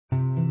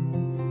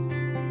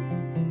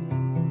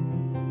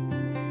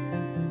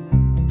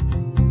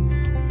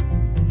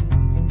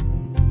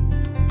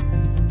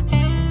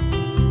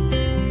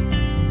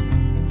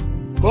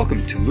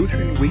welcome to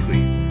Lutheran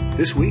Weekly.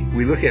 This week,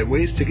 we look at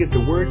ways to get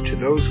the word to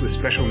those with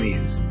special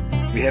needs.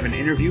 We have an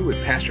interview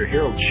with Pastor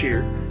Harold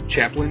Scheer,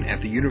 chaplain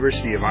at the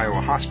University of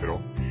Iowa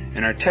Hospital,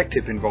 and our tech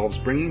tip involves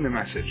bringing the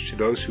message to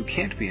those who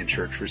can't be in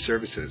church for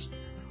services.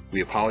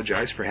 We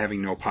apologize for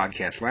having no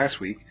podcast last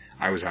week.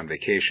 I was on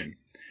vacation.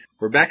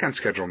 We're back on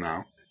schedule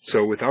now,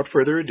 so without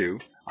further ado,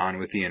 on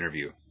with the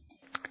interview.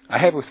 I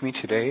have with me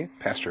today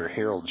Pastor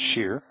Harold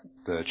Scheer,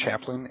 the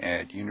chaplain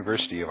at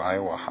University of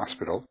Iowa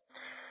Hospital.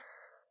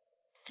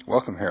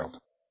 Welcome, Harold.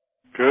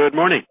 Good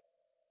morning.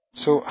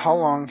 So how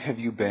long have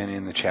you been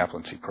in the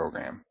chaplaincy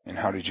program, and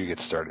how did you get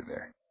started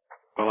there?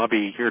 Well, I'll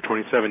be here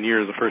 27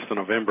 years, the 1st of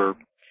November.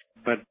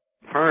 But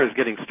as far as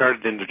getting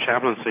started into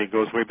chaplaincy, it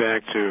goes way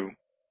back to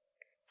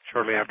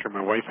shortly after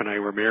my wife and I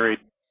were married,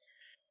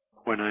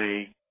 when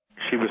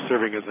she was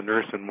serving as a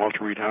nurse in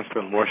Walter Reed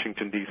Hospital in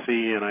Washington,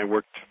 D.C., and I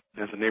worked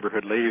as a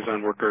neighborhood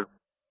liaison worker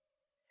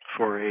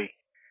for a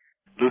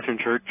Lutheran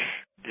church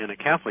and a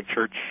Catholic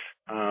church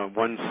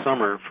one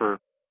summer for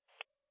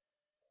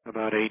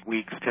about 8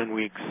 weeks, 10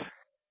 weeks,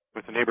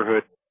 with the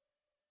neighborhood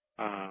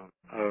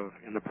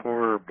in the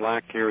poor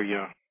black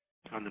area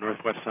on the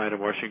northwest side of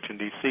Washington,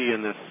 D.C.,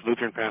 and this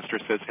Lutheran pastor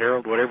says,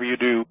 Harold, whatever you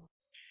do,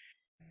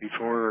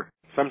 before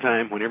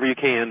sometime, whenever you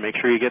can, make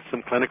sure you get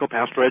some clinical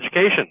pastoral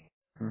education.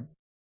 Hmm.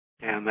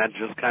 And that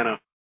just kind of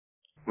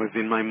was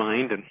in my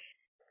mind.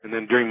 And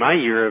then during my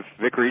year of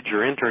vicarage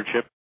or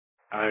internship,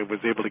 I was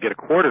able to get a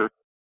quarter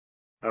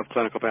of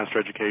clinical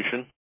pastoral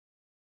education.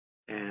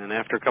 And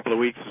after a couple of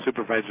weeks, the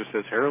supervisor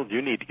says, Harold,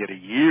 you need to get a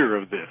year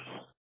of this.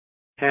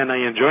 And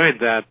I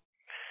enjoyed that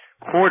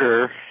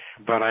quarter,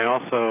 but I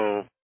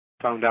also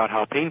found out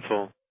how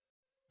painful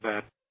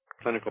that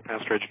clinical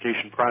pastoral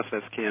education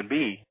process can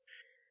be.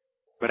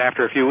 But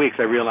after a few weeks,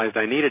 I realized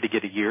I needed to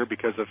get a year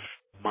because of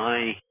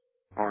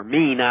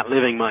me not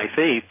living my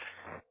faith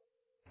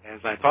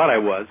as I thought I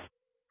was.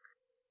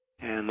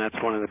 And that's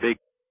one of the big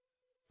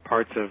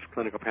parts of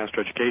clinical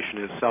pastoral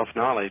education is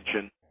self-knowledge.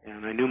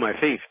 And I knew my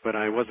faith, but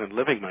I wasn't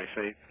living my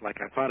faith like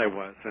I thought I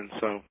was. And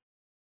so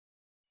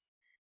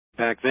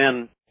back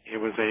then, it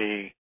was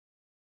a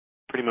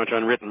pretty much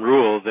unwritten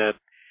rule that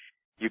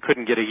you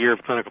couldn't get a year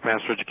of clinical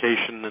pastoral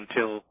education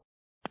until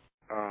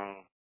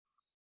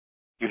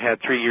you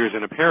had 3 years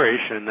in a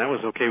parish, and that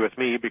was okay with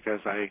me because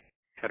I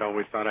had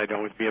always thought I'd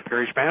always be a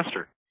parish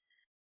pastor.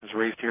 I was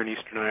raised here in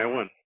eastern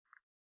Iowa and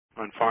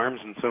on farms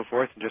and so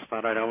forth, and just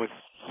thought I'd always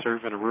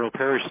serve in a rural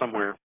parish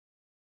somewhere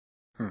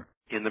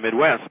in the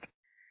Midwest.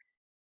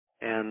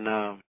 And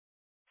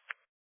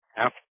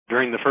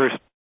during the first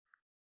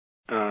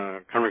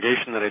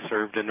congregation that I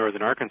served in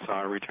northern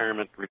Arkansas, a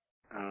retirement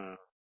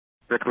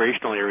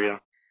recreational area,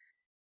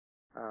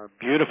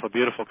 beautiful,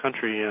 beautiful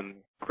country and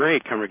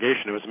great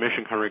congregation. It was a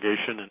mission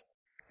congregation, and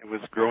it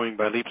was growing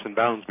by leaps and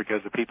bounds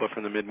because of people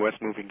from the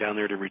Midwest moving down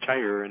there to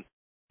retire.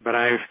 But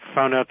I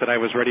found out that I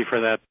was ready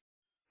for that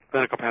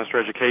clinical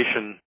pastoral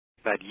education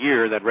that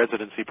year, that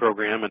residency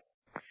program,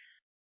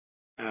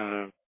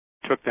 and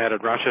took that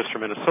at Rochester,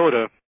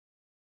 Minnesota,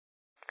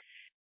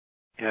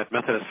 at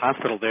Methodist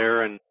Hospital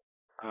there, and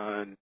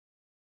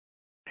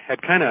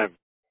had kind of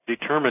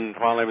determined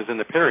while I was in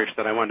the parish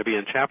that I wanted to be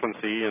in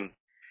chaplaincy, and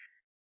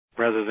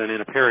rather than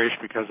in a parish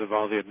because of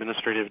all the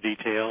administrative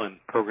detail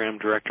and program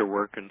director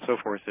work and so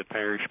forth that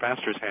parish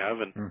pastors have.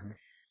 And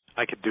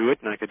I could do it,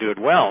 and I could do it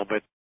well,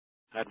 but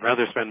I'd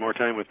rather spend more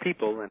time with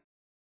people,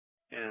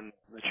 and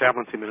the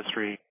chaplaincy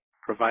ministry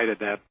provided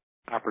that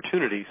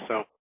opportunity.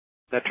 So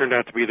that turned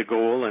out to be the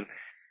goal, and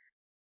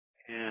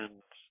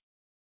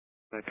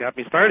that got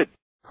me started.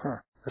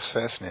 Huh. That's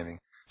fascinating.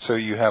 So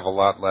you have a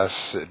lot less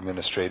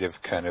administrative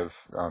kind of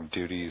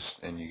duties,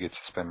 and you get to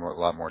spend a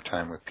lot more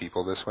time with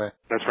people this way?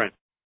 That's right.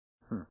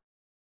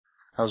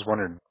 I was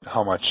wondering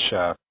how much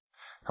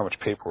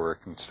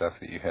paperwork and stuff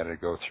that you had to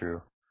go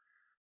through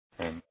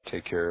and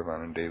take care of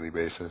on a daily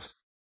basis.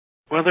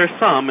 Well, there's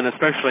some, and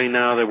especially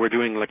now that we're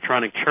doing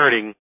electronic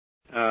charting,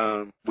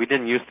 we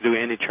didn't used to do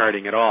any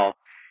charting at all.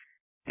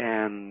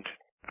 And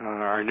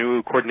our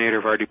new coordinator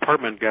of our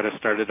department got us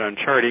started on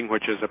charting,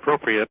 which is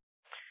appropriate.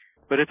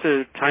 But it's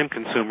a time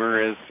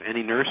consumer, as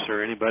any nurse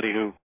or anybody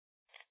who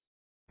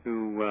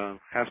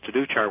has to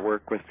do chart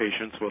work with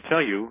patients will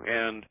tell you.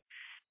 And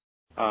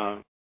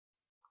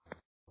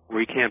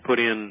we can't put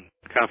in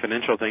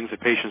confidential things that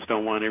patients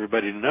don't want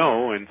everybody to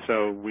know, and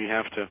so we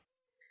have to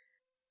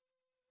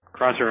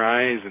cross our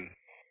I's and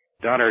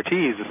dot our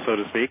T's, so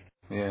to speak.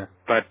 Yeah.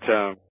 But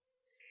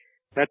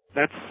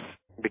that's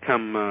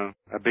become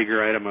a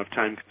bigger item of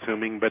time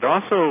consuming, but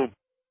also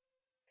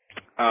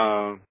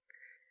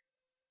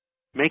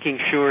making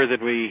sure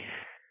that we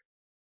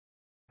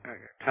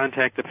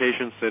contact the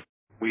patients that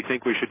we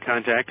think we should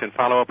contact and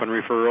follow up on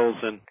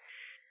referrals and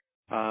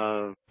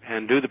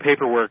do the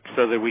paperwork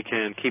so that we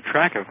can keep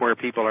track of where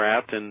people are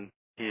at and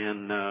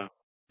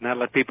not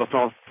let people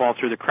fall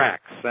through the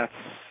cracks. That's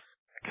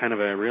kind of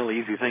a real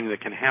easy thing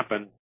that can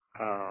happen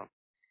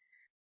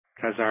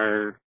because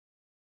our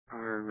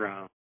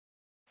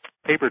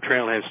paper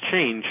trail has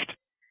changed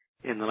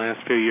in the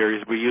last few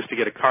years. We used to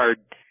get a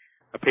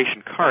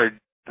patient card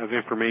of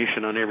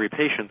information on every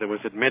patient that was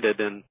admitted,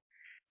 and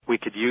we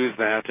could use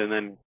that and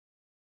then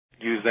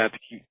use that to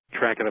keep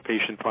track of the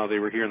patient while they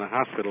were here in the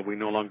hospital. We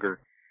no longer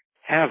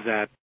have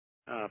that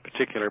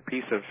particular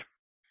piece of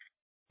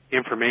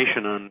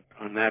information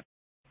on that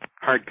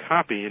hard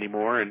copy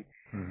anymore, and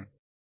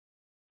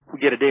we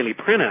get a daily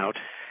printout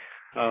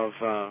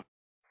of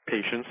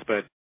patients,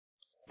 but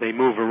they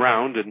move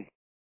around, and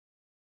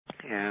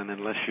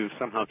unless you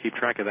somehow keep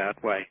track of that,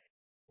 why,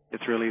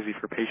 it's real easy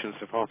for patients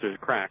to fall through the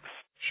cracks.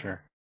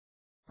 Sure.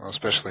 Well,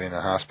 especially in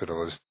a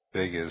hospital as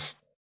big as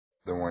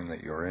the one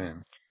that you're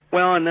in.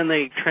 Well, and then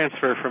they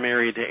transfer from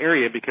area to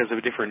area because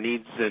of different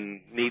needs,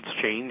 and needs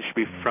change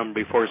from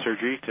before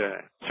surgery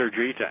to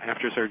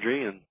after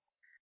surgery, and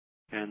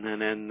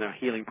then in the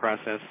healing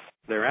process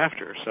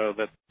thereafter, so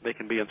that they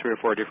can be in 3 or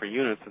 4 different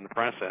units in the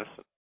process.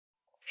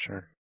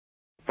 Sure.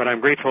 But I'm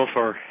grateful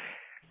for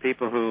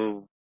people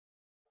who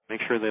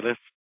make sure they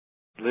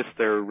list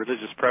their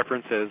religious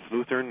preference as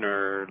Lutheran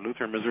or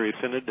Lutheran Missouri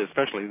Synod,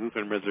 especially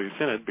Lutheran Missouri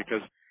Synod,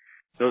 because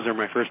those are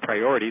my first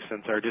priorities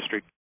since our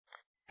district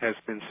has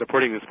been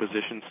supporting this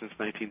position since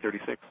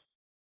 1936.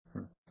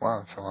 Wow,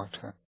 that's a long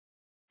time.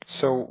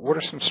 So what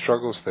are some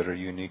struggles that are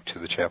unique to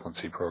the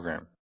chaplaincy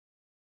program?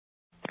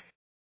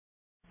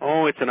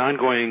 Oh, it's an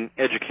ongoing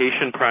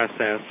education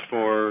process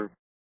for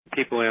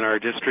people in our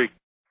district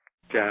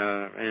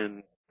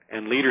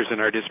and leaders in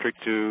our district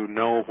to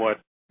know what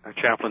a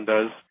chaplain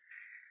does,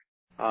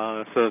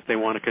 so that they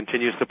want to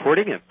continue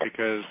supporting it,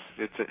 because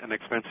it's an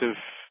expensive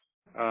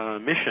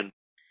mission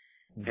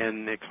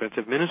and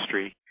expensive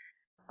ministry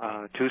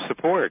to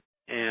support.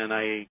 And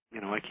I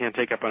can't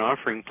take up an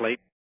offering plate,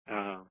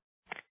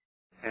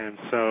 and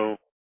so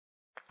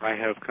I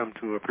have come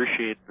to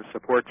appreciate the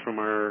support from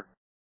our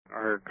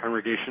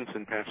congregations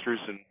and pastors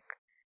and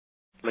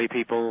lay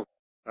people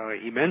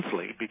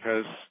immensely,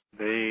 because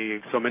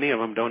so many of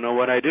them don't know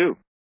what I do.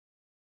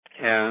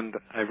 And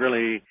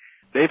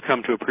they've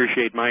come to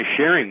appreciate my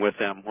sharing with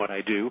them what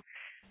I do.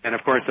 And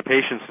of course, the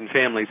patients and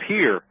families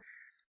here,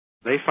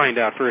 they find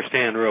out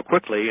firsthand real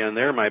quickly, and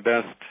they're my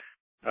best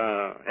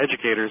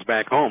educators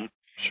back home.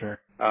 Sure.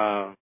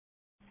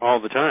 All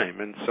the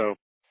time. And so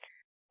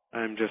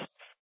I'm just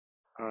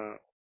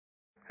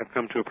have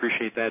come to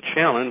appreciate that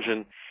challenge.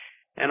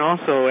 And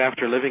also,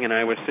 after living in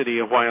Iowa City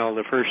a while,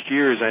 the first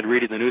years I'd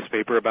read in the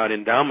newspaper about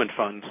endowment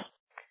funds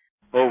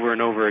over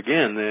and over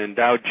again, the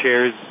endowed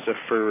chairs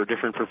for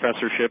different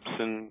professorships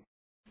and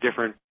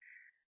different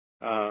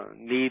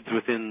needs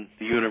within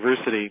the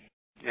university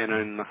and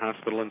in the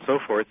hospital and so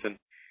forth.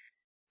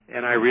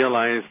 And I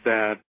realized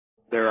that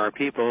there are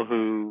people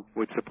who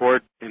would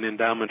support an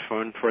endowment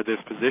fund for this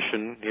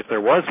position if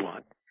there was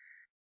one.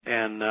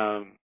 And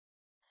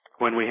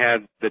when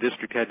the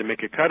district had to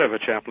make a cut of a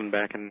chaplain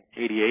back in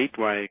 '88,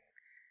 why,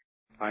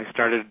 I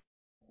started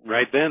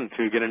right then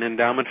to get an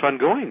endowment fund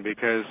going,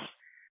 because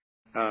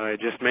it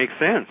just makes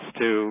sense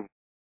to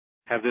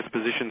have this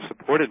position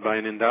supported by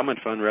an endowment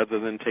fund rather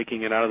than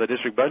taking it out of the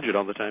district budget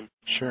all the time.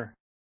 Sure.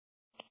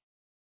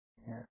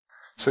 Yeah.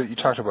 So you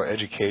talked about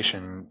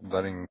education,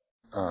 letting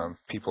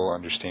people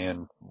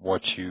understand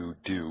what you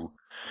do.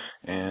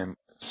 And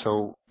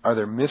so are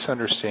there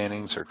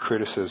misunderstandings or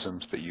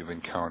criticisms that you've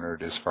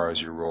encountered as far as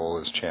your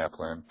role as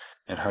chaplain,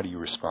 and how do you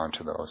respond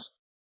to those?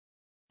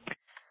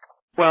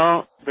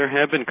 Well, there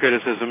have been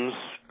criticisms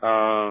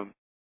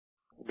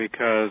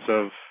because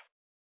of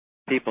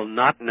people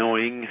not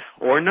knowing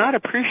or not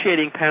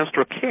appreciating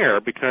pastoral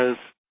care, because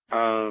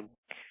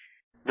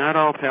not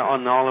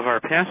all of our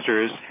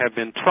pastors have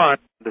been taught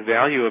the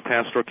value of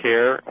pastoral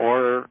care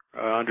or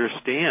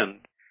understand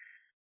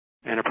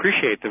and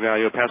appreciate the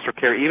value of pastoral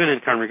care, even in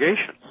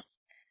congregations.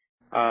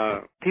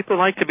 People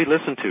like to be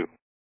listened to.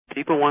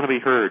 People want to be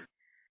heard.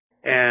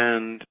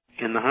 And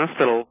in the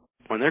hospital,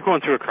 when they're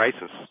going through a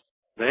crisis,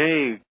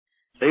 they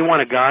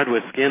want a God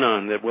with skin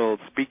on that will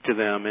speak to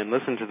them and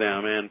listen to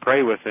them and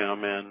pray with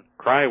them and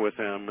cry with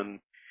them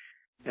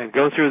and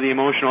go through the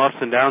emotional ups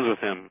and downs with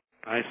them.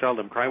 I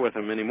seldom cry with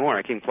them anymore.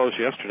 I came close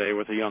yesterday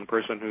with a young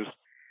person who's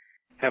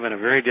having a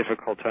very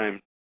difficult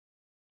time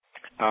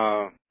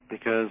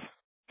because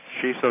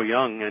she's so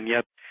young, and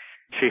yet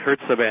she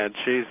hurts so bad.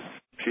 She's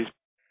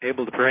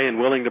able to pray and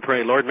willing to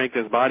pray, Lord, make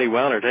this body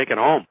well or take it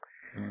home.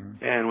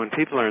 Mm-hmm. And when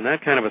people are in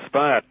that kind of a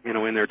spot, in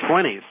their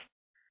 20s,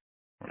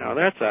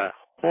 that's a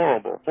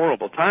horrible,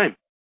 horrible time,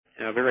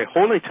 a very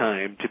holy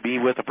time to be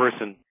with a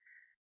person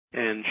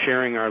and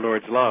sharing our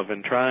Lord's love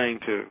and trying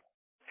to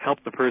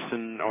help the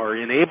person or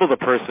enable the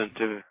person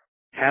to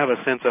have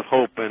a sense of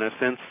hope and a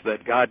sense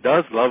that God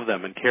does love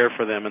them and care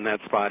for them in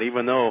that spot,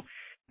 even though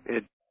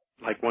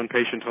like one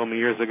patient told me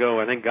years ago,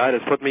 I think God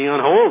has put me on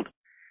hold.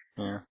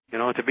 Yeah.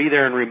 To be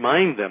there and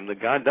remind them that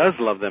God does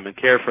love them and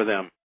care for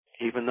them,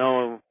 even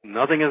though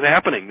nothing is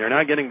happening. They're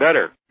not getting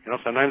better.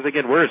 Sometimes they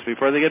get worse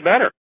before they get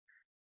better.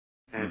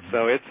 And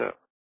so it's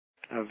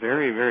a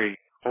very, very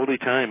holy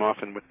time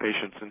often with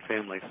patients and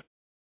families.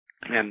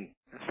 And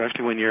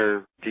especially when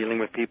you're dealing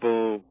with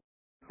people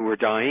who are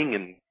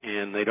dying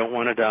and they don't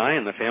want to die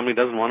and the family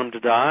doesn't want them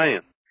to die,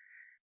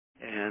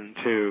 and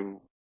to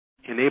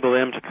enable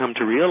them to come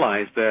to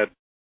realize that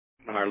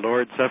our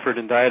Lord suffered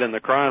and died on the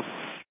cross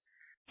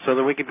so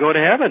that we could go to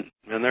heaven,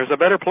 and there's a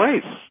better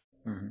place.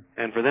 Mm-hmm.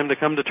 And for them to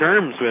come to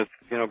terms with,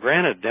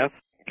 granted, death,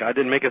 God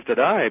didn't make us to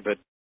die, but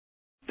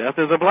death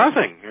is a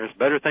blessing.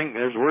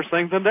 There's worse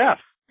things than death.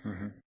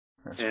 Mm-hmm.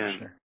 That's and for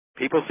sure.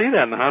 People see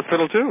that in the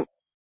hospital too.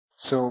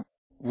 So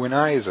when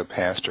I, as a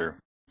pastor,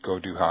 go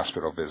do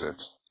hospital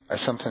visits, I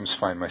sometimes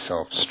find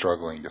myself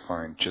struggling to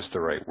find just the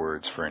right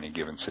words for any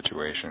given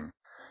situation.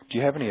 Do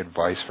you have any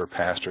advice for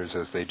pastors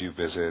as they do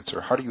visits,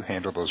 or how do you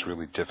handle those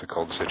really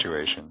difficult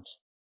situations?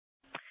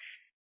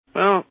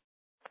 Well,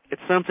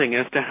 it's something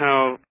as to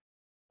how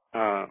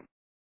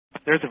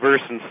there's a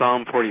verse in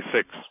Psalm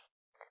 46,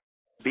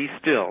 "Be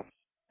still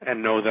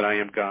and know that I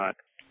am God."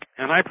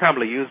 And I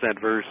probably use that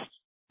verse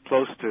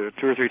close to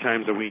 2 or 3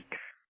 times a week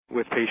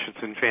with patients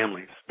and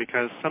families,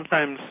 because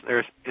sometimes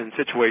there's in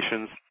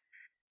situations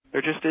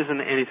there just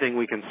isn't anything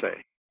we can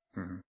say.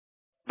 Mm-hmm.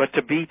 But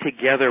to be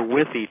together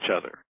with each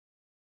other,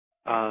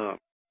 love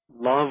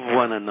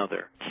one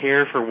another,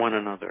 care for one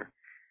another,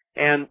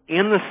 and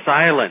in the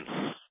silence,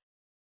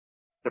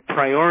 the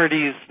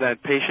priorities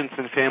that patients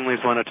and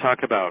families want to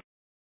talk about,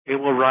 it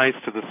will rise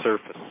to the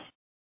surface.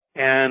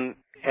 And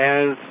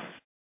as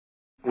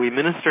we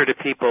minister to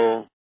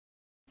people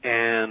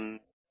and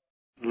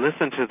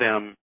listen to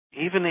them,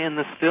 even in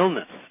the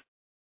stillness,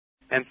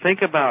 and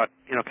think about,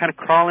 kind of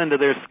crawl into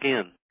their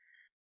skin,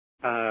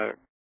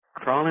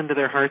 crawl into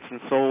their hearts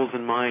and souls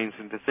and minds,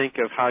 and to think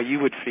of how you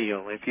would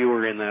feel if you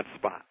were in that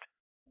spot.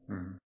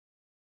 Mm-hmm.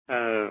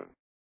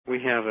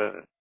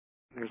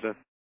 There's a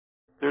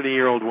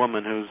 30-year-old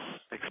woman who's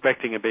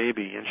expecting a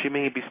baby, and she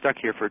may be stuck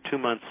here for 2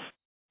 months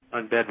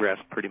on bed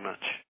rest, pretty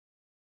much.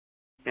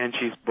 And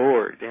she's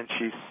bored, and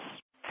she's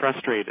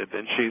frustrated,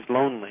 and she's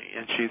lonely,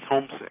 and she's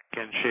homesick,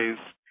 and she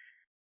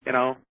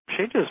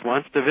just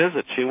wants to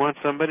visit. She wants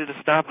somebody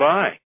to stop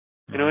by.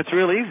 It's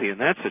real easy in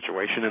that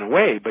situation in a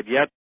way, but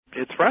yet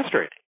it's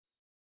frustrating.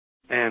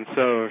 And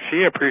so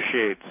she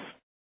appreciates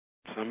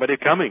somebody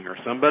coming or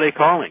somebody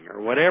calling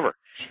or whatever,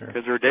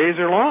 because her days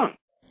are long.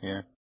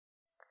 Yeah.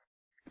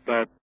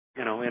 But,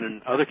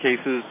 in other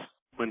cases,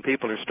 when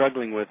people are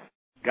struggling with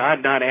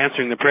God not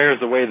answering the prayers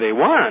the way they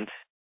want,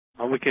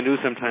 all we can do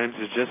sometimes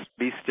is just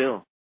be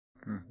still.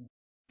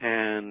 Mm-hmm.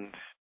 And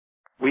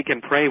we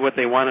can pray what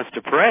they want us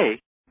to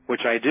pray,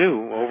 which I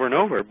do over and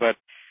over, but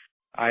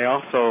I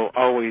also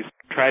always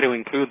try to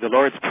include the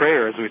Lord's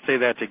Prayer as we say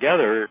that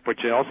together, which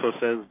also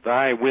says,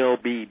 "Thy will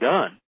be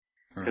done."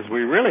 Because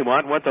we really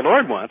want what the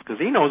Lord wants, because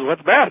He knows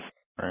what's best.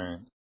 Right.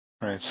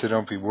 Right. So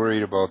don't be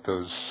worried about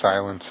those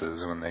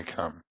silences when they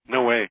come.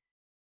 No way.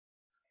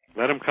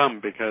 Let them come,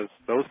 because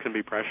those can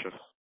be precious.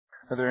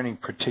 Are there any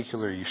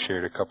particular, you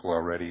shared a couple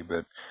already,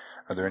 but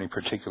are there any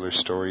particular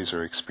stories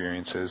or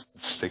experiences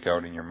that stick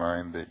out in your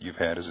mind that you've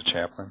had as a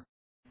chaplain?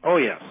 Oh,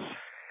 yes.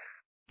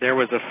 There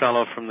was a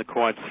fellow from the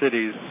Quad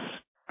Cities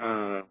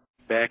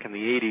back in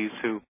the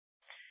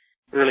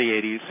early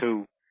 80s,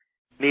 who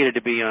needed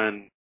to be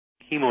on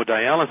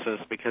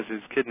hemodialysis because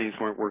his kidneys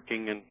weren't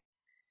working. And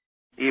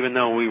even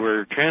though we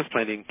were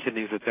transplanting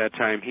kidneys at that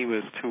time, he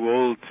was too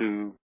old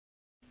to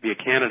be a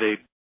candidate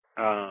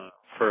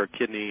for a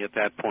kidney at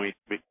that point.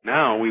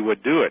 Now we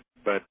would do it,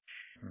 but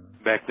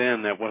back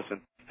then that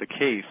wasn't the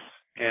case.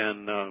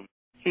 And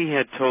he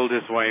had told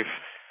his wife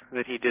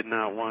that he did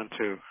not want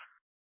to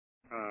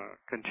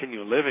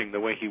continue living the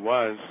way he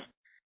was.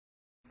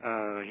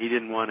 He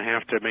didn't want to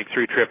have to make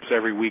 3 trips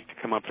every week to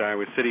come up to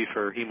Iowa City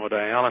for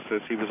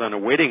hemodialysis. He was on a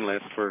waiting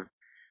list for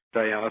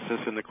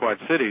dialysis in the Quad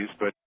Cities,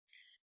 but,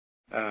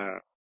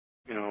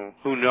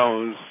 who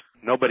knows?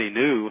 Nobody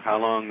knew how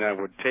long that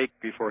would take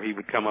before he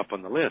would come up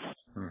on the list.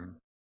 Mm-hmm.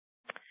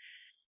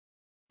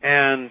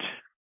 And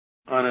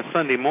on a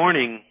Sunday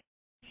morning,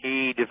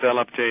 he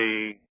developed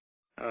a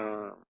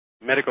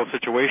medical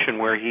situation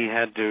where he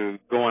had to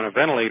go on a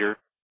ventilator,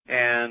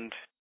 and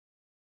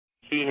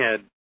he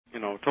had,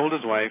 told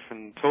his wife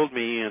and told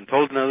me and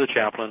told another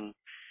chaplain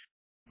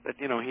that,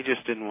 he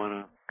just didn't want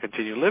to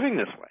continue living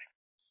this way.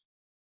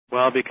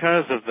 Well,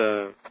 because of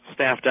the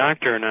staff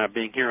doctor not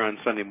being here on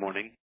Sunday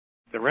morning,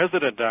 the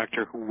resident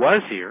doctor who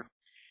was here,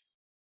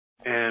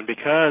 and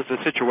because the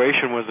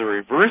situation was a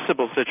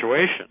reversible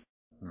situation,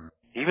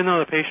 even though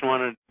the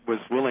patient was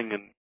willing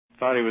and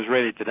thought he was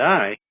ready to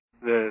die,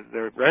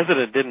 the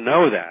resident didn't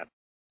know that.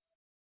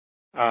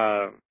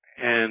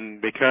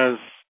 And because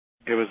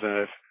it was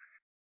a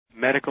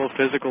medical,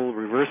 physical,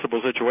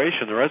 reversible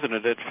situation, the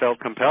resident had felt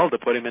compelled to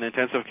put him in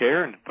intensive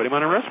care and put him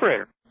on a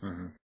respirator.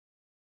 Mm-hmm.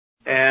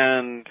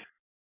 And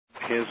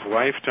his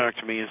wife talked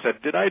to me and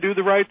said, "Did I do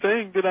the right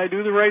thing? Did I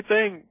do the right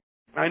thing?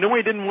 I know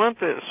he didn't want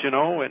this,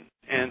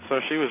 And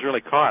so she was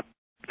really caught,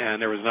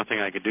 and there was nothing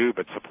I could do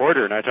but support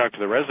her. And I talked to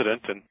the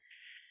resident,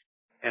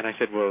 and I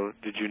said, "Well,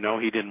 did you know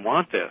he didn't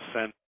want this?"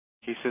 And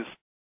he says,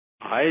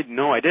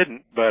 "No, I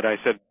didn't." But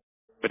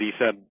he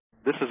said,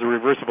 "This is a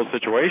reversible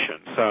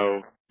situation,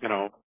 so,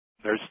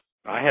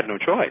 I had no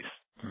choice."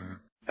 Mm-hmm.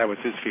 That was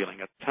his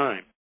feeling at the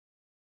time.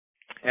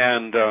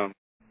 And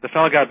the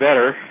fellow got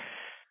better,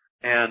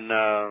 and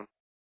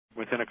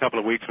within a couple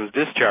of weeks was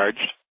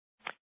discharged.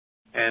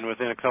 and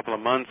within a couple of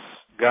months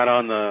got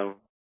on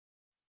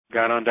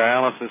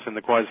dialysis in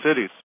the Quad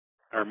Cities,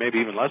 or maybe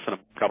even less than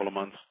a couple of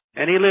months.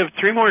 And he lived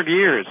 3 more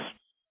years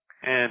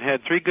and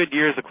had 3 good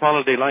years of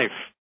quality life.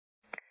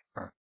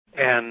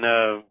 And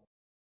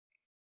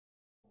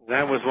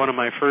that was one of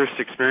my first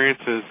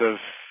experiences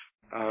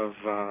of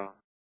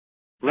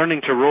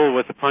learning to roll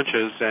with the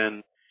punches,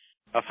 and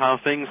of how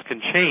things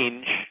can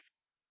change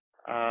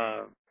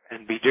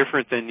and be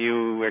different than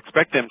you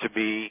expect them to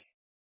be,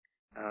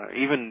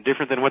 even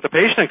different than what the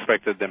patient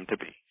expected them to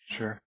be.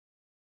 Sure.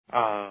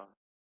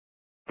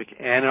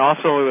 And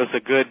also it was a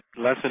good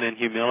lesson in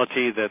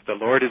humility that the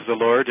Lord is the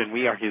Lord and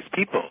we are His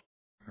people.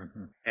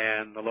 Mm-hmm.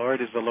 And the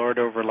Lord is the Lord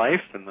over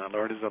life, and the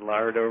Lord is the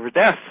Lord over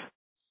death.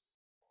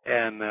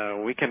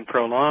 And we can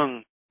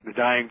prolong the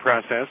dying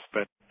process,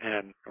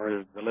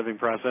 or the living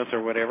process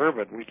or whatever,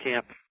 but we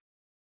can't.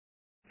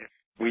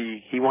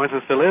 If He wants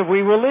us to live,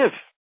 we will live.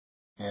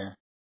 Yeah.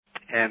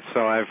 And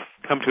so I've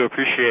come to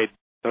appreciate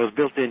those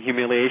built-in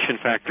humiliation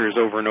factors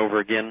over and over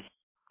again,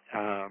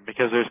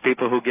 because there's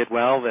people who get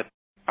well that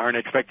aren't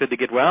expected to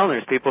get well, and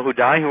there's people who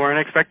die who aren't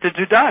expected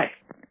to die.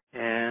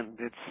 And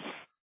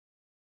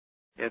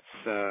it's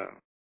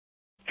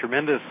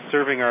tremendous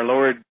serving our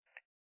Lord,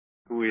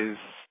 who is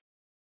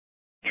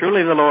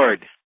truly the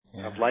Lord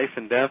of life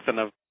and death and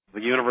of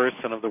the universe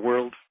and of the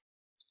world.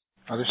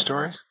 Other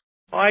stories?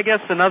 Well, I guess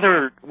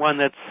another one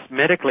that's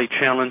medically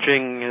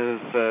challenging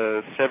is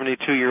a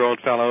 72-year-old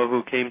fellow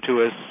who came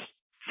to us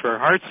for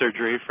heart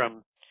surgery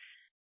from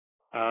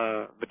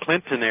the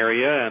Clinton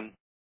area, and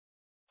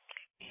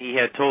he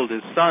had told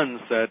his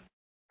sons that,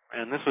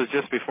 and this was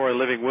just before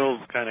Living Wills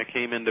kind of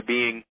came into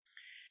being,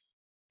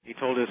 he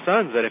told his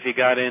sons that if he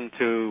got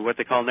into what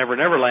they call Never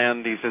Never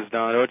Land, he says,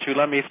 "No, don't you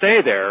let me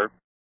stay there.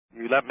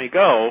 You let me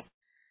go."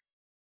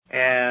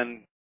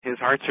 And his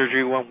heart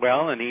surgery went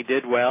well, and he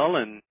did well,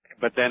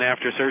 but then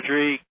after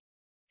surgery,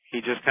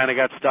 he just kind of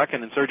got stuck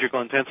in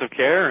surgical intensive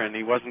care, and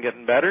he wasn't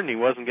getting better, and he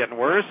wasn't getting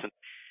worse, and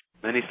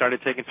then he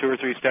started taking 2 or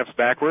 3 steps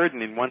backward,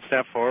 and then 1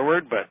 step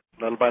forward, but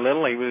little by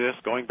little, he was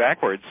just going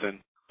backwards. And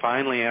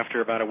finally,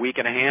 after about a week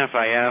and a half,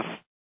 I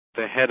asked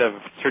the head of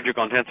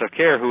surgical intensive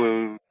care,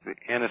 who the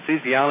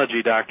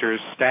anesthesiology doctors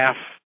staff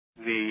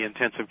the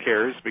intensive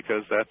cares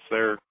because that's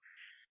their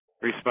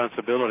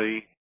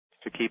responsibility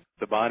to keep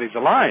the bodies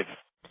alive.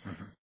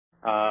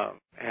 Mm-hmm.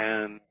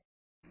 And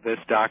this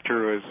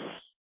doctor was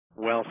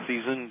well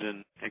seasoned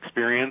and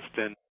experienced,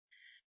 and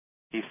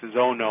he says,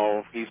 "Oh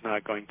no, he's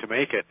not going to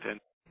make it."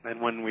 And then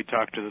when we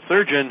talked to the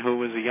surgeon, who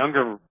was a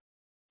younger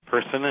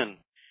person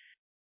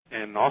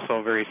and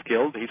also very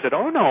skilled, he said,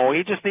 "Oh no,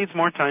 he just needs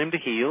more time to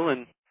heal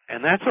and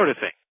that sort of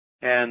thing."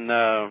 And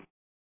the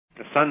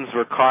sons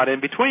were caught in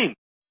between.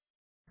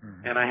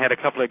 Mm-hmm. And I had a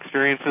couple of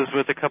experiences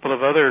with a couple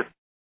of other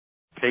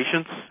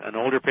patients, an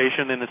older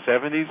patient in his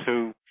 70s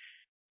who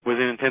was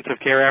in intensive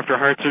care after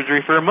heart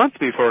surgery for a month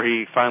before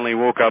he finally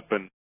woke up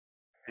and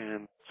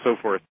so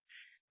forth.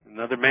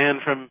 Another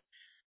man from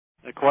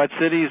the Quad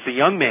Cities, a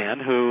young man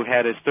who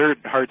had his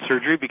 3rd heart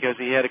surgery because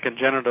he had a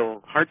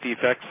congenital heart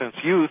defect since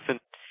youth, and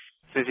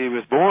since he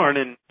was born,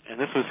 and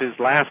this was his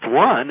last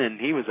one, and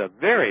he was a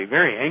very,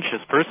 very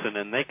anxious person,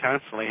 and they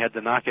constantly had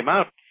to knock him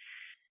out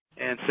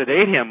and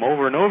sedate him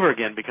over and over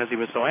again because he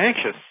was so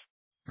anxious.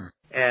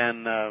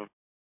 And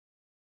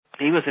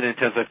he was in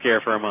intensive care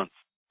for a month.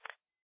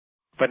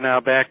 But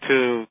now back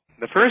to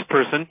the first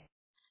person,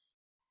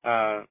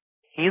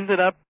 he ended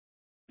up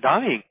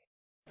dying.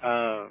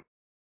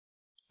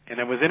 And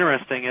it was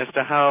interesting as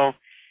to how,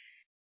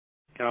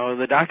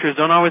 the doctors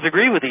don't always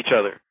agree with each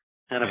other.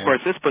 And, of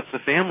course, this puts the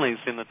families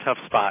in a tough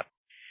spot.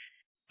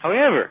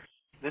 However,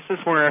 this is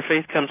where our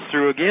faith comes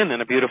through again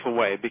in a beautiful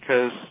way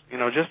because,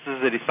 just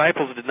as the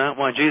disciples did not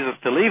want Jesus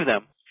to leave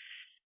them,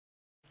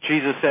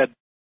 Jesus said,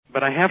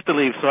 "But I have to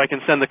leave so I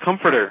can send the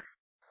Comforter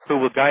who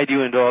will guide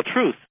you into all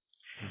truth."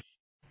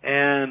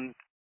 And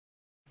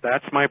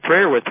that's my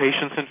prayer with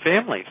patients and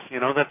families,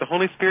 that the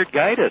Holy Spirit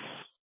guide us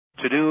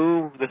to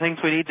do the things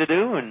we need to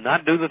do and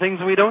not do the things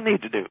we don't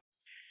need to do.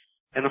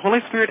 And the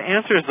Holy Spirit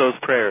answers those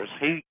prayers.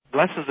 He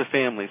blesses the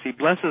families. He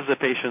blesses the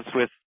patients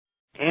with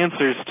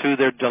answers to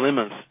their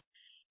dilemmas.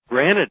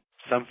 Granted,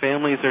 some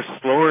families are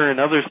slower than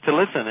others to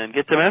listen and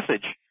get the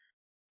message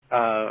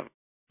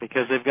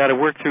because they've got to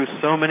work through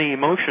so many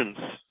emotions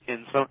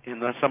in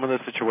some of the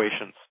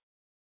situations.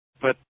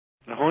 But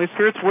the Holy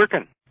Spirit's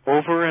working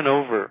over and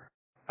over,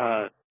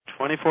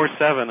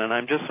 24/7, and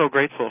I'm just so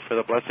grateful for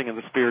the blessing of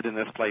the Spirit in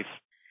this place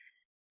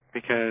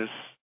because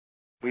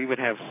we would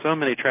have so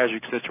many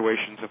tragic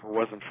situations if it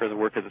wasn't for the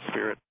work of the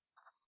Spirit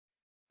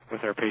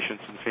with our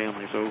patients and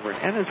families over,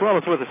 and as well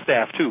as with the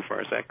staff, too, as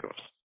far as that goes.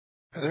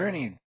 Are there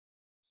any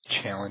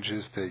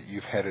challenges that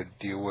you've had to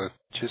deal with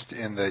just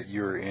in that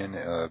you're in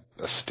a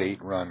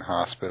state-run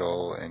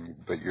hospital,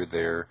 but you're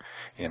there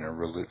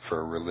for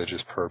a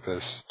religious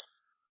purpose?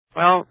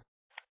 Well,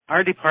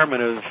 our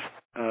department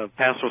of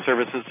pastoral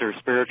services or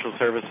spiritual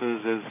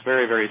services is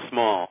very, very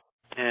small,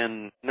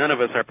 and none of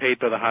us are paid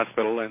by the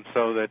hospital, and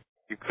so that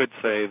you could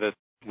say that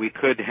we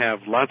could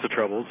have lots of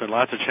troubles and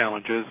lots of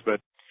challenges,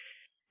 but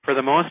for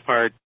the most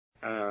part,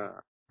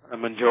 a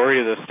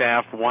majority of the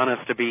staff want us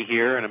to be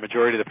here, and a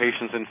majority of the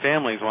patients and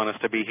families want us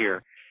to be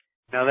here.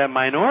 Now, that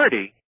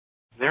minority,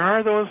 there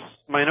are those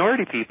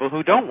minority people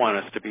who don't want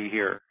us to be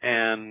here,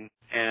 and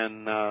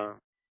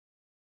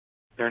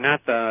they're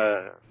not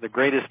the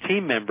greatest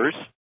team members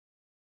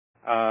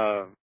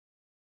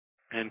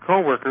and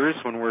coworkers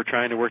when we're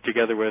trying to work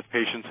together with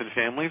patients and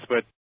families,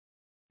 but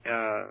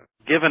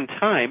given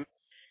time,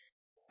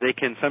 they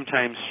can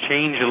sometimes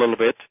change a little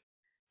bit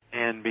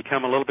and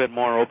become a little bit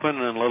more open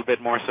and a little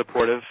bit more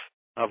supportive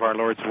of our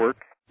Lord's work,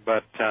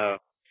 but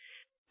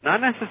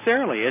not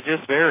necessarily. It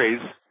just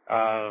varies.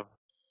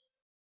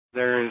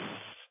 There's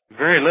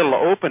very little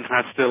open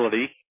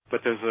hostility,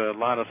 but there's a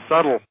lot of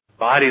subtle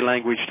body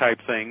language type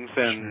things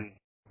and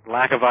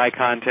lack of eye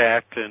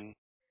contact and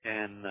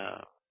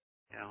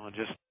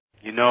just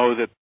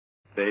that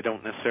they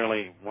don't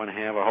necessarily want to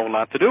have a whole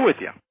lot to do with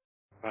you.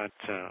 But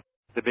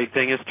the big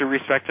thing is to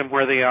respect them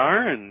where they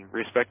are and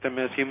respect them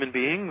as human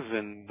beings,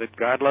 and that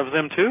God loves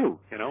them too,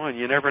 and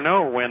you never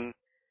know when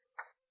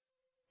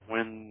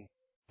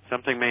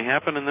something may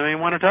happen and they may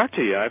want to talk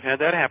to you. I've had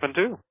that happen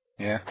too.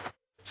 Yeah.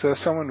 So if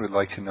someone would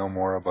like to know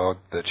more about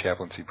the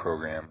chaplaincy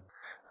program,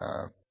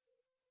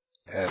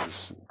 as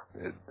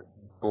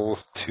both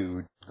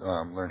to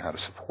learn how to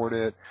support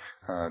it,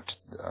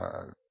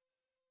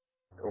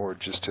 or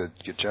just to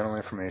get general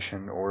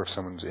information, or if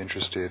someone's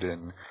interested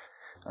in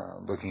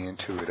looking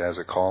into it as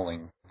a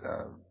calling,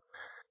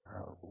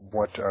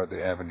 what are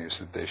the avenues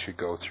that they should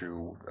go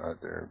through,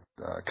 their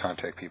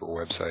contact people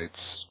websites?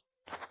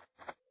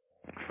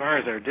 As far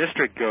as our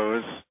district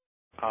goes,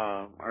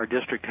 our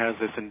district has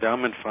this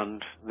endowment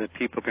fund that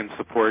people can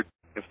support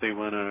if they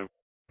want to.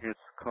 It's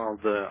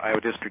called the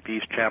Iowa District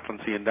East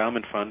Chaplaincy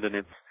Endowment Fund, and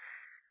it's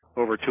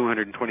over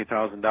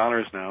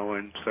 $220,000 now,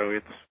 and so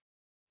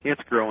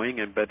it's growing,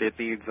 but it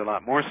needs a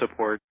lot more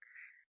support.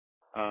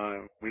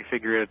 We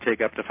figure it'd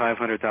take up to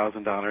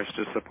 $500,000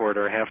 to support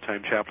our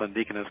half-time chaplain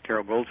deaconess,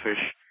 Carol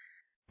Goldfish,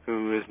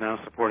 who is now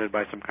supported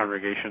by some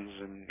congregations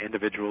and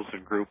individuals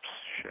and groups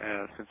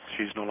since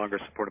she's no longer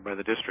supported by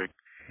the district.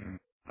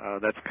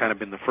 That's kind of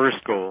been the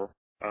first goal,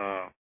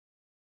 and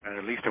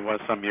at least it was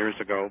some years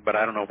ago, but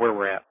I don't know where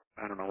we're at.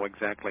 I don't know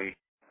exactly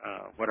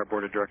what our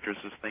board of directors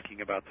is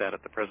thinking about that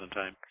at the present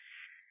time.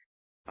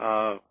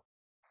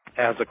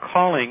 As a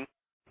calling,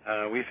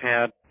 we've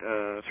had 3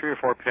 or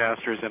 4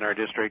 pastors in our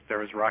district. There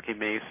was Rocky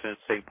Mace at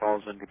St.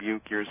 Paul's in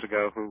Dubuque years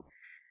ago who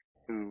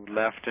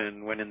left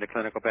and went into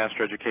clinical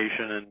pastor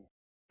education and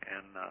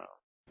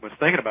was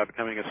thinking about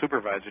becoming a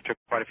supervisor. It took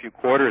quite a few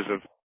quarters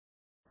of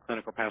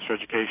clinical pastor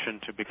education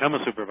to become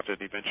a supervisor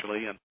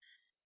eventually, and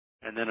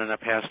then a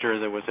pastor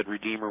that was at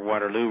Redeemer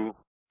Waterloo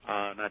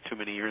not too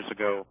many years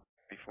ago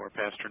before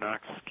Pastor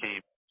Knox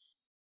came.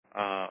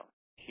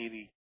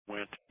 He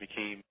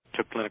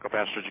took clinical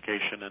pastor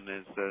education and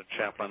is a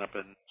chaplain up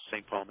in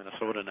St. Paul,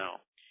 Minnesota now.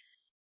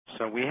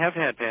 So we have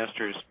had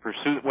pastors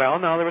pursue. Well,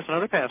 no, there was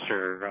another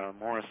pastor,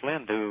 Morris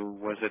Lind, who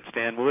was at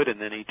Stanwood,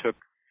 and then he took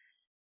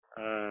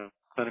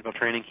clinical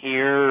training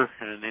here,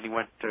 and then he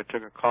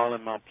took a call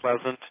in Mount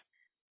Pleasant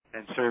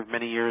and served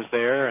many years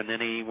there, and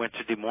then he went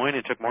to Des Moines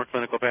and took more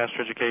clinical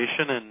pastor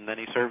education, and then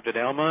he served at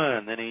Alma,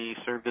 and then he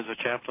served as a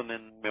chaplain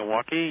in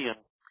Milwaukee,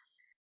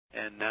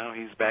 and now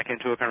he's back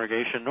into a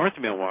congregation north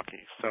of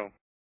Milwaukee. So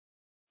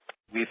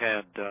we've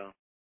had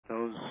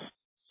those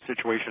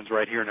situations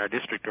right here in our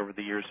district over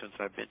the years since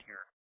I've been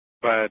here.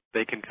 But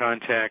they can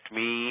contact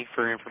me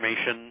for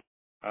information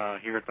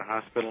here at the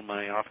hospital.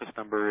 My office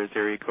number is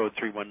area code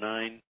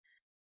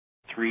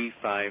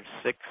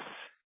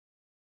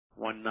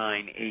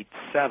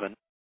 319-356-1987,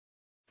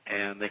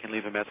 and they can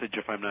leave a message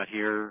if I'm not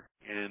here,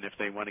 and if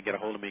they want to get a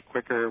hold of me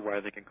quicker,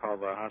 they can call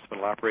the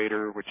hospital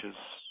operator, which is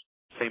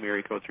same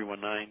area code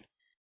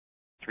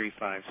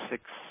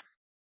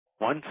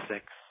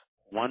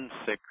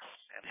 319-356-1616,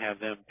 and have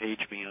them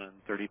page me on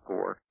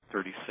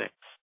 3436.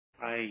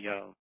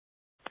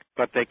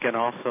 But they can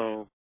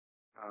also,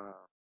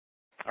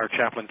 our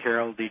chaplain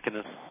Carol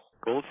Deaconess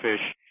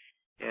Goldfish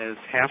is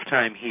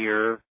halftime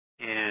here,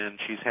 and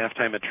she's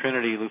halftime at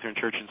Trinity Lutheran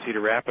Church in Cedar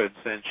Rapids,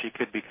 and she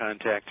could be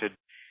contacted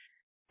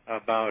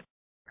about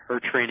her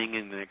training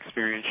and the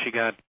experience she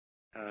got.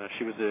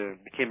 She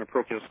became a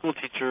parochial school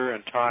teacher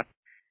and taught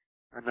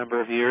a number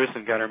of years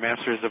and got her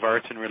Master's of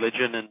Arts in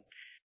Religion, and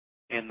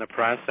in the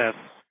process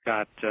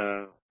got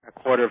a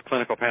quarter of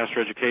clinical pastor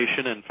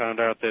education and found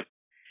out that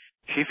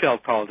she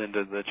felt called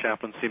into the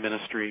chaplaincy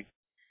ministry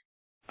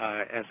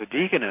as a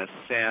deaconess,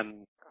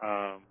 and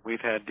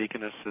we've had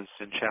deaconesses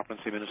in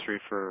chaplaincy ministry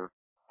for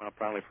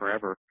probably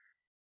forever.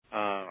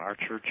 Our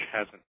church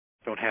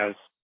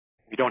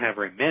we don't have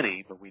very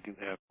many, but we do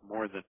have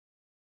more than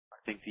I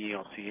think the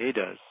ELCA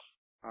does.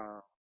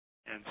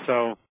 And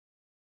so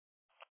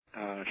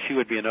she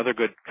would be another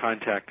good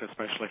contact,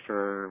 especially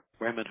for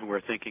women who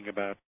are thinking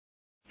about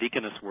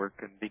deaconess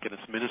work and deaconess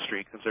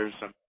ministry, because there's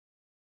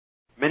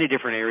many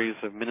different areas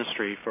of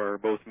ministry for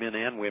both men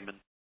and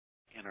women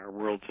in our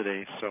world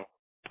today. So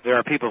there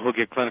are people who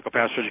get clinical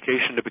pastor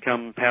education to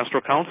become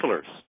pastoral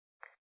counselors.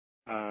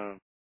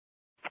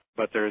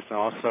 But there's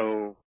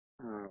also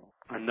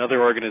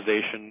another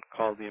organization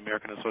called the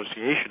American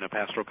Association of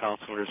Pastoral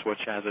Counselors, which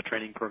has a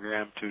training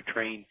program to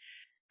train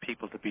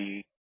people to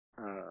be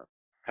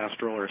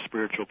pastoral or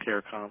spiritual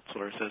care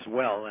counselors as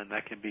well, and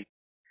that can be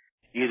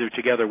either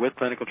together with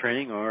clinical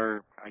training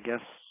or, I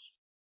guess,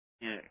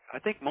 I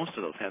think most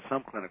of those have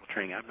some clinical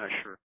training. I'm not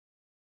sure.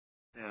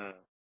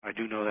 I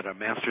do know that a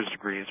master's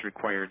degree is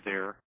required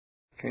there.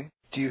 Okay.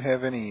 Do you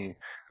have any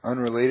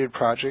unrelated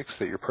projects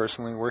that you're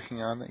personally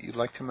working on that you'd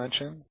like to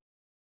mention?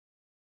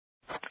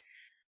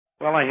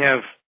 Well,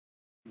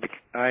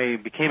 I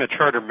became a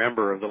charter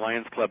member of the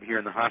Lions Club here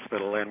in the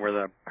hospital, and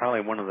we're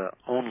probably one of the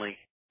only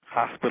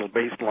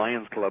hospital-based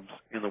Lions clubs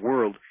in the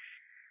world.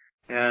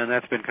 And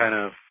that's been kind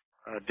of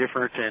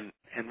different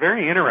and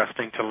very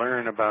interesting to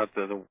learn about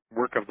the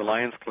work of the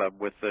Lions Club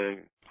with the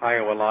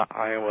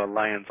Iowa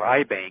Lions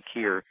Eye Bank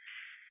here,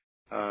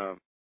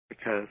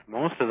 because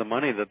most of the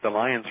money that the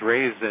Lions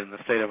raise in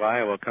the state of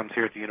Iowa comes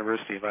here at the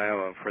University of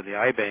Iowa for the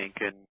Eye Bank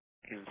and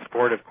in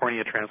support of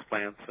cornea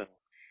transplants. And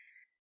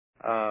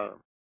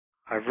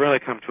I've really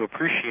come to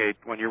appreciate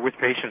when you're with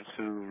patients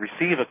who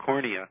receive a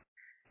cornea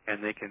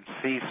and they can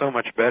see so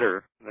much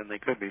better than they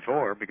could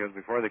before, because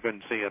before they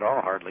couldn't see at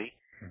all hardly.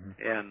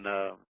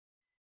 Mm-hmm.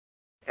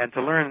 And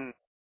to learn,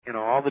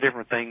 all the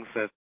different things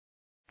that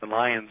the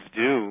Lions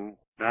do,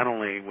 not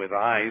only with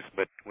eyes,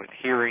 but with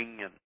hearing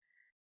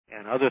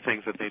and other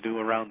things that they do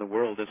around the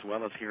world as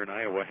well as here in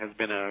Iowa, has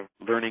been a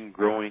learning,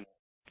 growing,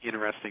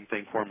 interesting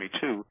thing for me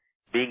too.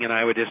 Being in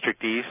Iowa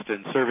District East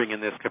and serving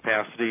in this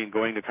capacity and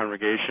going to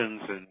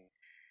congregations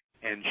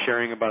and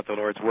sharing about the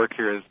Lord's work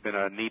here has been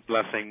a neat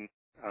blessing.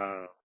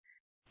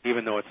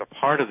 Even though it's a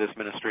part of this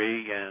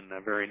ministry and a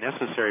very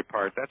necessary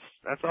part,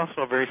 that's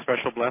also a very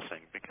special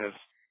blessing, because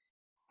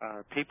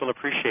people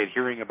appreciate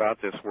hearing about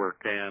this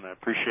work and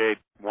appreciate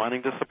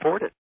wanting to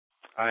support it.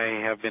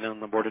 I have been on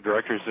the board of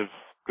directors of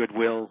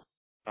Goodwill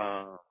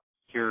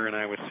here in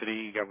Iowa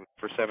City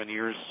for 7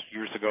 years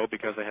ago,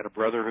 because I had a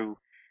brother who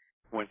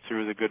went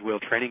through the Goodwill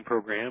training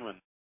program and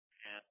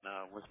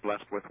was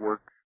blessed with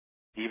work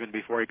even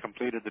before he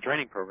completed the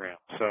training program.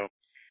 So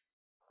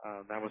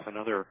that was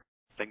another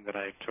thing that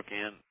I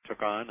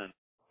took on and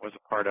was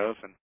a part of.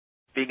 And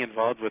being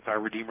involved with our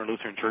Redeemer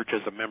Lutheran Church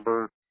as a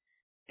member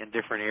in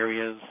different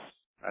areas.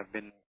 I've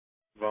been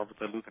involved with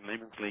the Lutheran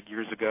Laymen's League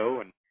years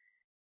ago, and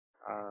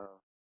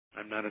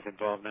I'm not as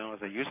involved now as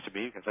I used to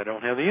be because I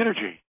don't have the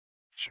energy.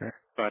 Sure.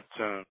 But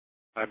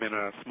I've been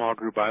a small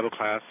group Bible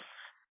class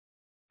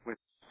with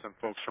some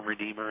folks from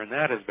Redeemer, and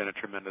that has been a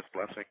tremendous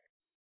blessing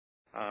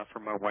for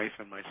my wife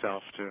and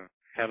myself to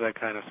have that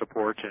kind of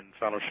support and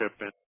fellowship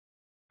and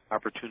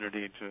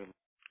opportunity to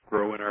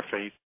grow in our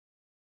faith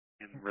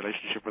in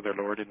relationship with our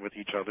Lord and with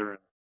each other and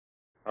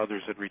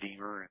others at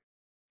Redeemer.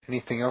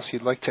 Anything else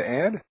you'd like to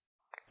add?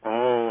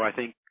 Oh, I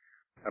think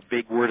a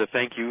big word of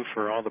thank you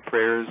for all the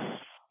prayers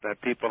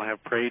that people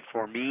have prayed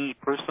for me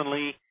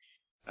personally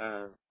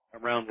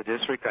around the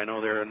district. I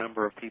know there are a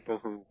number of people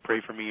who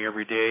pray for me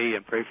every day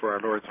and pray for our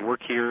Lord's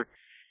work here.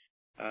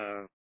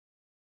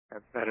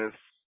 That is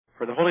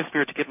for the Holy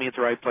Spirit to get me at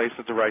the right place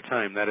at the right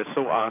time. That is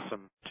so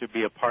awesome to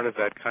be a part of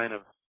that kind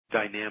of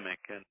dynamic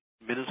and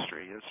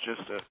ministry. It's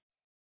just a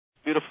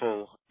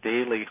beautiful,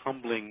 daily,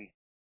 humbling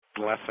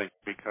blessing,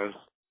 because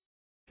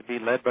to be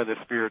led by the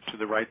Spirit to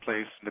the right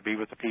place and to be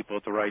with the people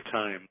at the right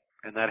time.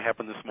 And that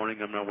happened this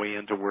morning on my way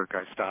into work.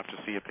 I stopped to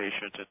see a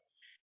patient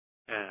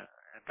and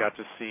got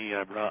to see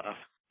a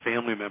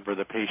family member of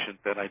the patient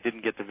that I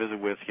didn't get to visit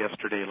with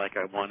yesterday like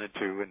I wanted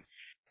to. And,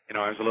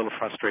 I was a little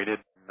frustrated.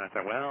 And I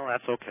thought, well,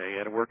 that's okay.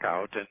 It'll work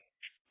out. And,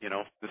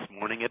 this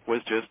morning it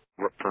was just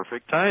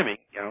perfect timing.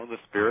 The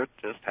Spirit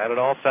just had it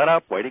all set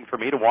up, waiting for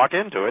me to walk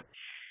into it.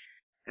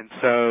 And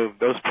so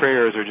those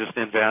prayers are just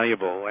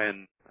invaluable.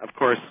 And, of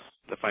course,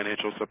 the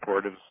financial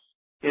support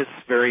is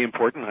very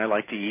important. I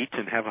like to eat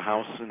and have a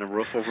house and a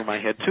roof over my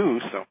head, too.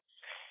 So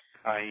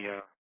I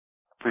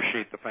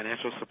appreciate the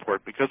financial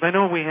support, because I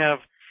know we have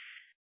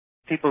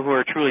people who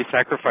are truly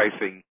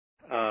sacrificing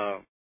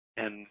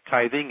and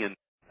tithing and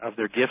of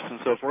their gifts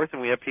and so forth,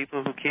 and we have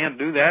people who can't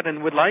do that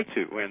and would like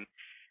to. And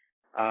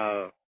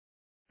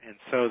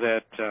so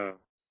that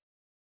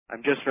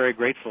I'm just very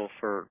grateful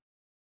for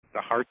the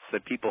hearts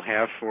that people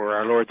have for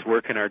our Lord's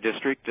work in our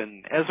district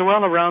and as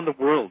well around the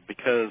world,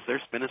 because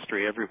there's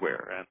ministry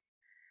everywhere. And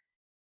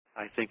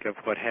I think of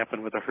what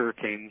happened with the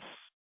hurricanes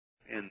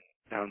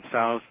down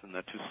south and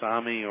the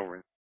tsunami over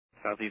in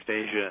Southeast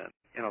Asia,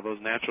 those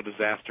natural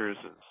disasters,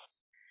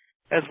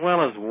 as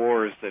well as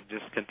wars that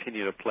just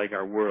continue to plague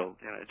our world.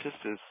 It just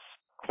is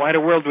quite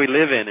a world we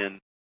live in, and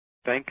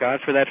thank God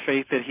for that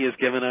faith that He has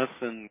given us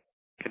and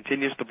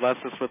continues to bless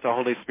us with the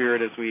Holy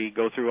Spirit as we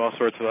go through all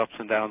sorts of ups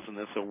and downs in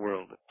this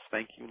world.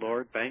 Thank you,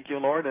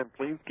 Lord, and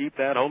please keep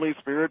that Holy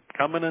Spirit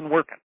coming and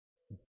working.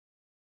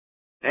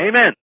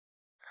 Amen.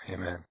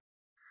 Amen.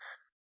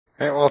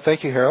 All right, well,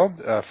 thank you, Harold,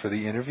 for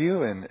the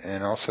interview,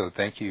 and also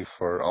thank you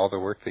for all the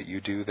work that you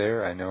do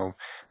there. I know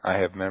I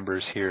have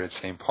members here at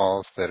St.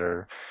 Paul's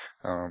that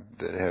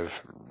that have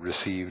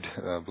received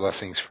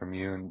blessings from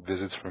you and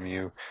visits from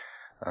you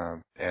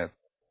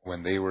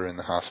when they were in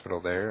the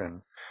hospital there,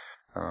 and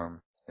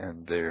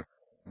and they're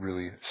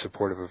really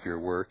supportive of your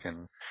work,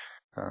 and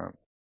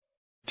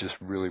just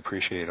really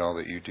appreciate all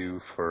that you do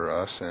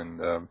for us.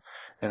 And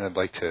I'd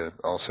like to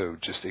also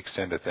just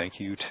extend a thank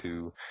you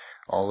to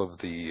all of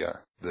the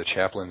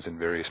chaplains in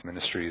various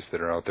ministries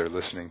that are out there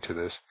listening to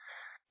this,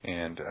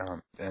 and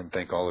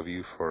thank all of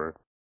you for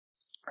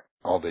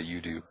all that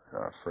you do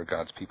for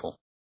God's people.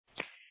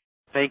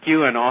 Thank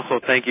you, and also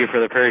thank you for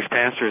the parish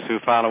pastors who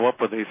follow up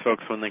with these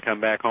folks when they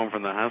come back home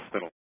from the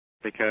hospital,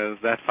 because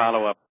that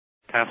follow-up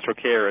pastoral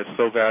care is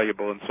so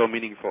valuable and so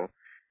meaningful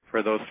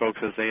for those folks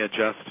as they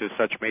adjust to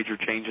such major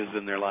changes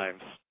in their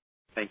lives.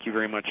 Thank you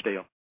very much,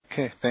 Dale.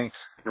 Okay, thanks.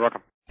 You're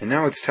welcome. And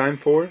now it's time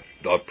for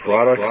the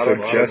product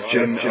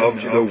suggestion of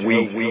the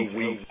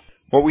week.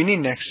 What we need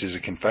next is a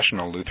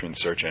confessional Lutheran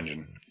search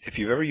engine. If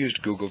you've ever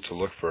used Google to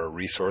look for a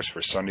resource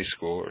for Sunday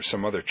school or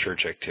some other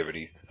church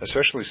activity,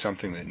 especially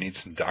something that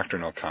needs some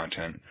doctrinal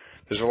content,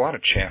 there's a lot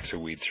of chaff to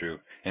weed through,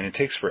 and it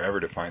takes forever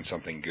to find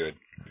something good.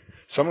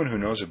 Someone who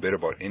knows a bit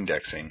about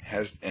indexing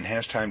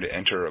has time to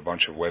enter a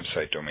bunch of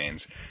website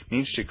domains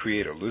needs to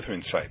create a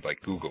Lutheran site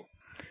like Google.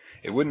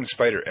 It wouldn't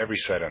spider every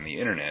site on the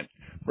internet.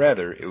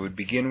 Rather, it would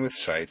begin with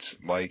sites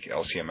like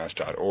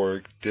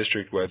lcms.org,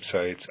 district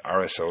websites,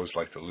 RSOs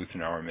like the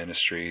Lutheran Hour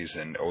Ministries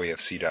and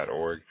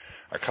oafc.org,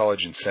 our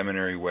college and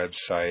seminary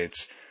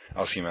websites,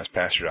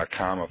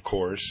 lcmspastor.com, of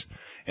course,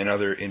 and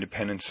other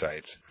independent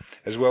sites,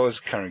 as well as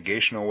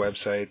congregational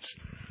websites.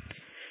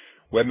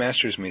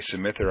 Webmasters may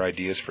submit their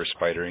ideas for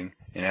spidering,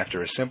 and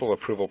after a simple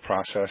approval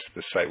process,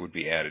 the site would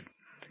be added.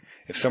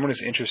 If someone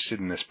is interested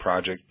in this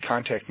project,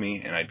 contact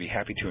me, and I'd be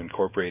happy to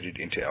incorporate it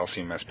into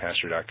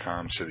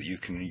lcmspastor.com so that you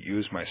can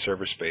use my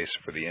server space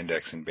for the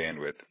index and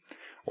bandwidth.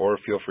 Or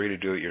feel free to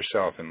do it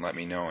yourself and let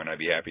me know, and I'd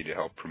be happy to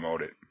help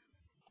promote it.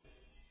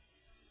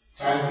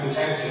 Time for the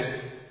tech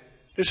tip.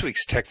 This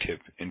week's tech tip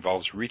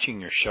involves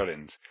reaching your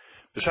shut-ins.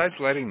 Besides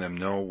letting them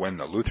know when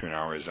the Lutheran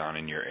Hour is on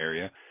in your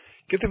area,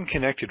 get them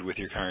connected with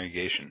your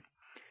congregation.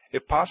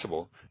 If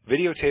possible,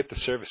 videotape the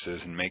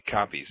services and make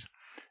copies.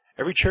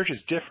 Every church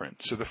is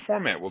different, so the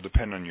format will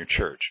depend on your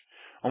church.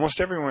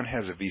 Almost everyone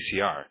has a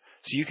VCR,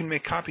 so you can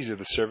make copies of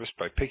the service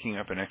by picking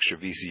up an extra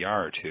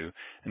VCR or two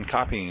and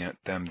copying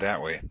them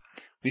that way.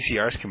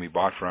 VCRs can be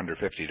bought for under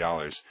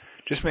 $50.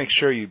 Just make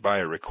sure you buy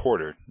a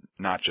recorder,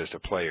 not just a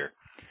player.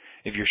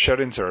 If your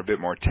shut-ins are a bit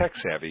more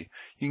tech-savvy,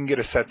 you can get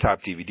a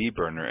set-top DVD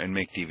burner and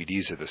make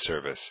DVDs of the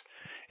service.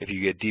 If you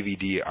get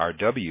DVD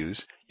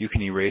RWs, you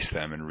can erase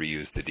them and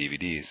reuse the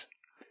DVDs.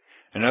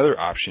 Another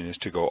option is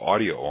to go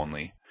audio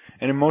only,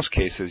 and in most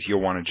cases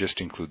you'll want to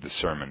just include the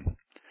sermon.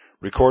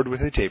 Record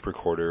with a tape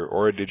recorder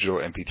or a digital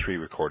MP3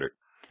 recorder.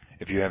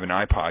 If you have an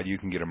iPod, you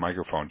can get a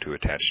microphone to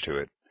attach to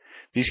it.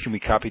 These can be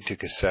copied to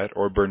cassette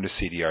or burned to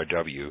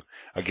CD-RW,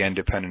 again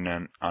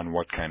depending on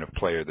what kind of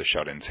player the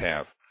shut-ins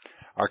have.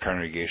 Our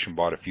congregation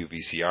bought a few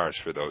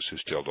VCRs for those who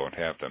still don't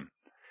have them.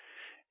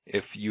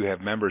 If you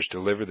have members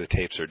deliver the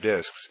tapes or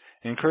discs,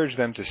 encourage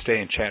them to stay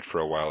and chat for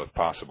a while if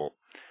possible.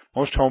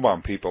 Most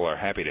homebound people are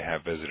happy to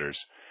have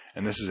visitors,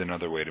 and this is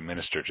another way to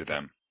minister to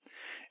them.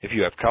 If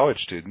you have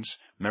college students,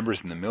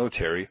 members in the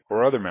military,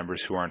 or other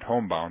members who aren't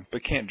homebound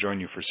but can't join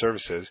you for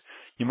services,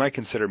 you might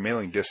consider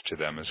mailing discs to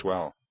them as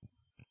well.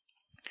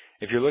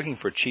 If you're looking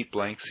for cheap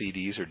blank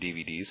CDs or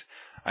DVDs,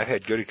 I've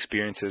had good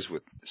experiences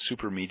with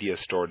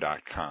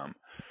supermediastore.com.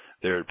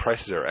 Their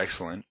prices are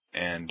excellent,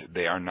 and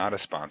they are not a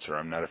sponsor.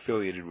 I'm not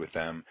affiliated with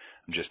them.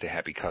 I'm just a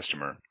happy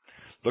customer.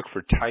 Look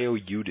for Tayo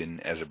Yudin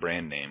as a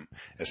brand name,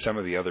 as some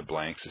of the other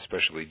blanks,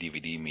 especially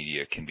DVD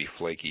media, can be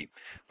flaky,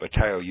 but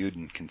Tayo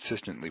Yudin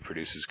consistently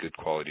produces good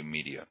quality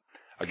media.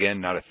 Again,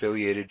 not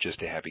affiliated,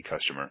 just a happy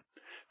customer.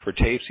 For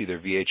tapes, either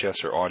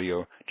VHS or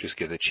audio, just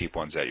get the cheap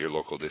ones at your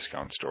local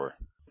discount store.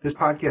 This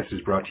podcast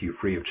is brought to you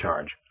free of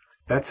charge.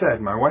 That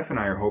said, my wife and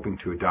I are hoping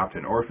to adopt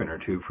an orphan or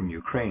two from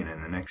Ukraine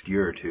in the next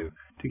year or two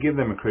to give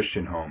them a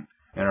Christian home,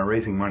 and are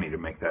raising money to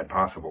make that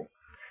possible.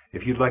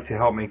 If you'd like to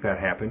help make that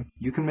happen,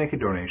 you can make a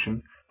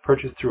donation,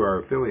 purchase through our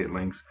affiliate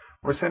links,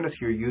 or send us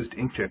your used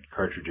inkjet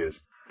cartridges.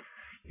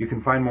 You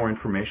can find more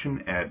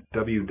information at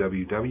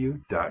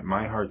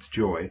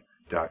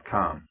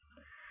www.myheartsjoy.com.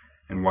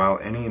 And while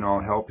any and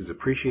all help is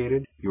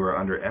appreciated, you are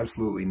under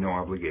absolutely no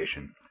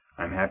obligation.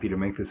 I'm happy to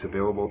make this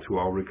available to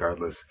all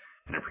regardless,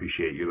 and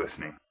appreciate you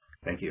listening.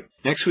 Thank you.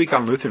 Next week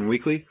on Lutheran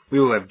Weekly, we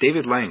will have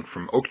David Lang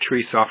from Oak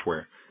Tree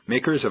Software,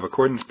 makers of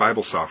Accordance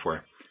Bible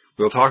Software.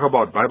 We'll talk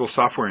about Bible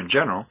software in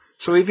general,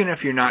 so even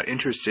if you're not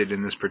interested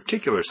in this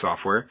particular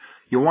software,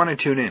 you'll want to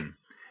tune in.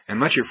 And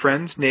let your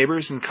friends,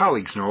 neighbors, and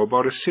colleagues know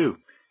about us too.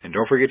 And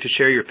don't forget to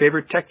share your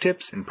favorite tech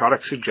tips and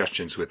product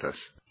suggestions with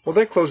us. Well,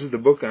 that closes the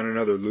book on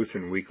another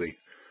Lutheran Weekly.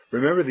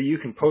 Remember that you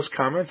can post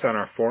comments on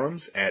our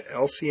forums at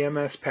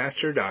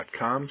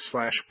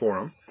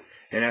lcmspastor.com/forum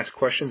and ask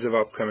questions of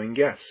upcoming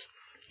guests.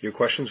 Your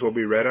questions will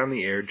be read on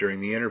the air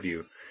during the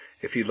interview.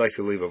 If you'd like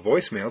to leave a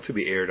voicemail to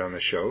be aired on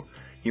the show,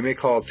 you may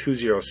call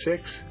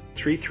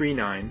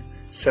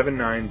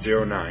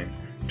 206-339-7909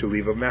 to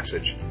leave a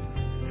message.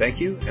 Thank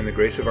you, and the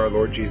grace of our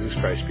Lord Jesus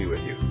Christ be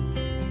with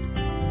you.